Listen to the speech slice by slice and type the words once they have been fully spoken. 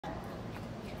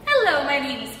Hello, my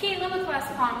name is Caitlin with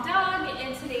West Palm Dog,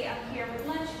 and today I'm here with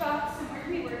Lunchbox, and we're going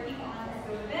to be working on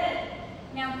Go to Bed.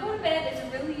 Now, Go to Bed is a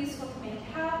really useful command to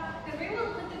have because we're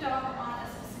able to put the dog on a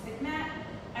specific mat,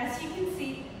 as you can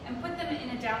see, and put them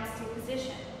in a downstay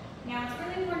position. Now, it's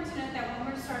really important to note that when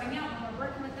we're starting out, when we're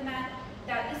working with the mat,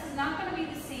 that this is not going to be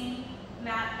the same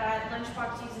mat that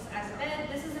Lunchbox uses as a bed.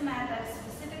 This is a mat that is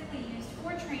specifically used for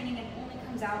training and only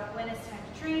comes out when it's time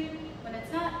to train. When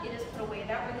it's not, it is put away.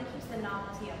 That really keeps the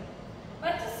novelty of it.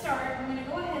 But to start, I'm going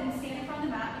to go ahead and stand in front of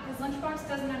the mat because Lunchbox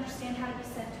doesn't understand how to be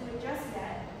sent to it just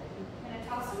yet. I'm going to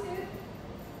toss some food.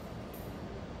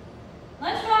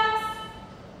 Lunchbox!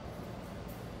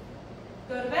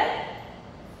 Go to bed.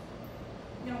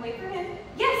 I'm going to wait for him.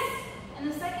 Yes!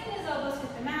 And the second his elbows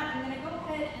hit the mat, I'm going to go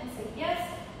ahead and say yes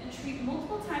and treat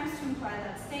multiple times to imply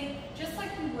that state, just like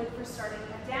we would for starting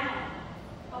him down.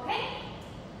 Okay?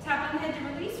 Tap on the head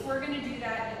to release. We're going to do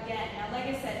that again. Now, like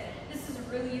I said, this is a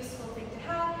really useful thing to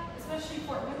have, especially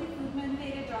for a really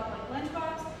food-motivated dog like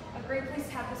Lunchbox. A great place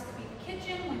to have this could be the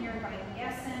kitchen when you're inviting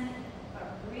guests in,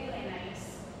 but really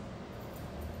nice.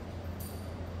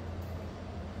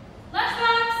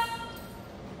 Lunchbox!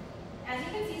 As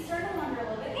you can see, he's starting to wander a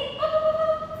little bit. Hey,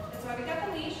 that's why we got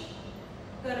the leash.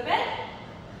 Go to bed.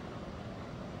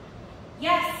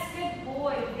 Yes, good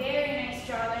boy. Very nice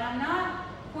job. And I'm not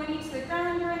pointing to the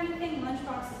ground or anything.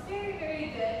 Lunchbox is very, very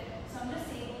good. So I'm just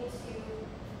able to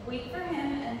wait for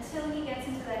him until he gets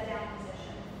into that down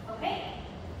position. Okay?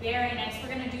 Very nice.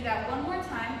 We're going to do that one more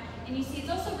time. And you see, it's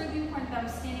also really important that I'm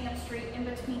standing up straight in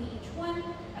between each one,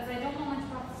 as I don't want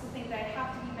Lunchbox to think that I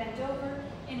have to be bent over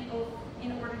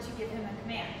in order to give him a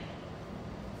command.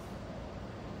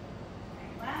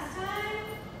 All right, last time.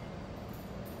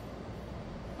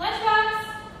 Lunchbox!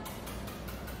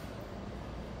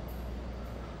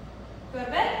 Go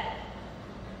to bed.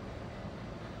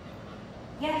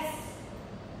 Yes.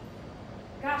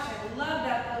 Gosh, I love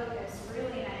that focus.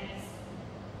 Really nice.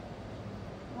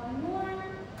 One more.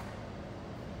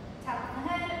 Tap on the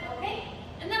head. Okay.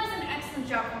 And that was an excellent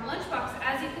job from Lunchbox.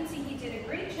 As you can see, he did a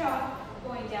great job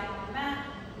going down on the mat.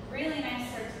 Really nice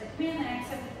start to the command. The next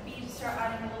step would be to start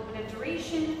adding a little bit of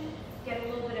duration, get a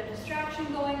little bit of distraction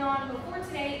going on. But for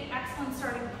today, excellent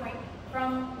starting point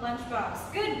from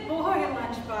Lunchbox. Good boy,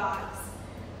 Lunchbox.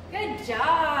 Good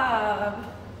job.